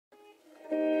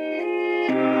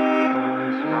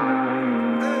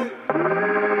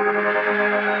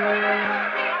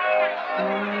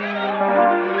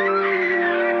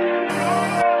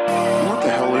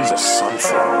is a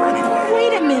sunflower anyway?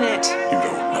 Wait a minute. You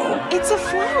don't know? It's a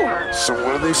flower. So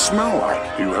what do they smell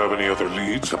like? Do you have any other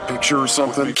leads? A picture or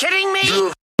something? Kidding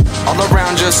me? All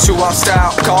around just too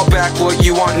hostile. Call back what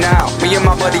you want now. Me and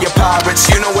my buddy are pirates,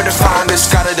 you know where to find us.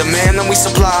 Got a demand and we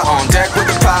supply. On deck with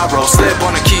the pyro. Slip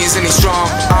on the keys and he's strong.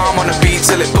 I'm on the beat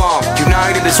till it bomb.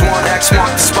 United as one, X mark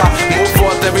the spot. Move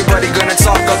forth, everybody gonna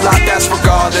talk a lot. That's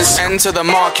regardless. Enter the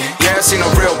market. Yeah, I seen a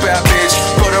real bad bitch.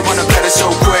 Put her on the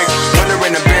pedestal quick. Win her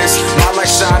in the biz. My light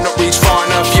shine, don't reach far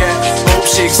enough yet. Hope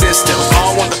she exists still.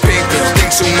 All want the pink pill.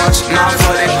 Think too much, mind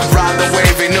flooded. Ride the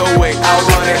wave, ain't no way,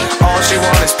 outrun it. All she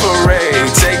wants is parade.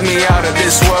 Take me out of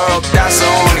this world, that's the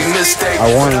only mistake.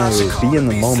 I want to be in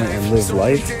the moment and live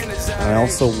life, and I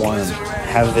also want to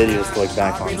have videos to look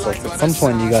back on. So at some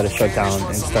point you gotta shut down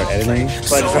and start editing.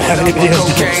 But if I have any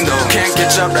videos can't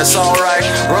catch up, that's alright.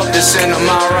 Rub this into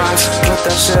my rhymes. Put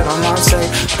that shit on my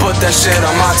tape. Put that shit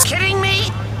on my Kidding me?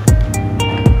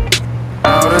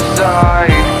 Out of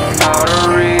sight, out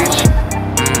of reach.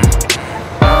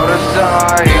 Out of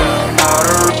sight, out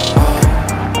of reach.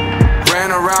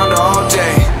 Ran around all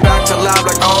day, back to lab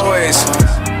like always.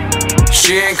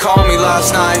 She ain't called me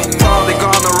last night, probably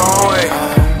gone the wrong way.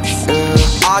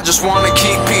 I just wanna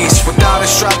keep peace without it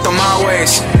strapped on my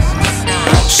waist.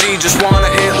 She just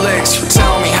wanna hit licks.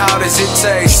 Tell me, how does it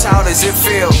taste? How does it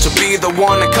feel to be the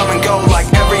one to come and go like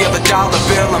every other dollar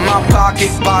bill in my pocket?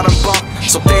 Bottom bump,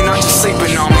 so they not just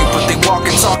sleeping on me, but they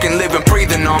walking, talking, living,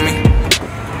 breathing on me.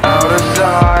 Out of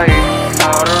sight,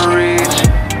 out of reach.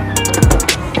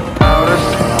 Out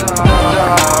of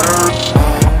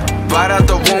right out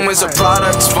the womb is a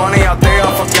product. It's funny how they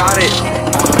all forgot it.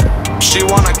 She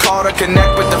wanna call to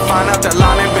connect, but to find out that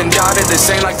line ain't been dotted. This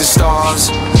ain't like the stars,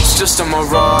 it's just a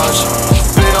mirage.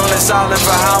 Been on this island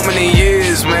for how many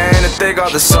years, man? If they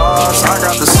got the sauce, I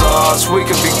got the sauce. We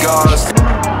could be gods.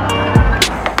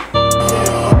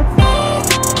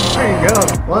 There you go.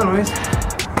 Well, anyways,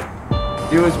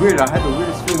 it was weird. I had the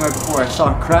weirdest feeling right before. I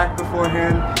saw a crack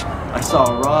beforehand. I saw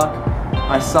a rock.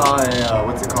 I saw a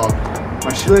what's it called?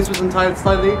 My shoelace was untied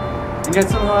slightly, and yet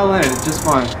somehow I landed just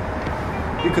fine.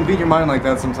 You can beat your mind like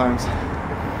that sometimes.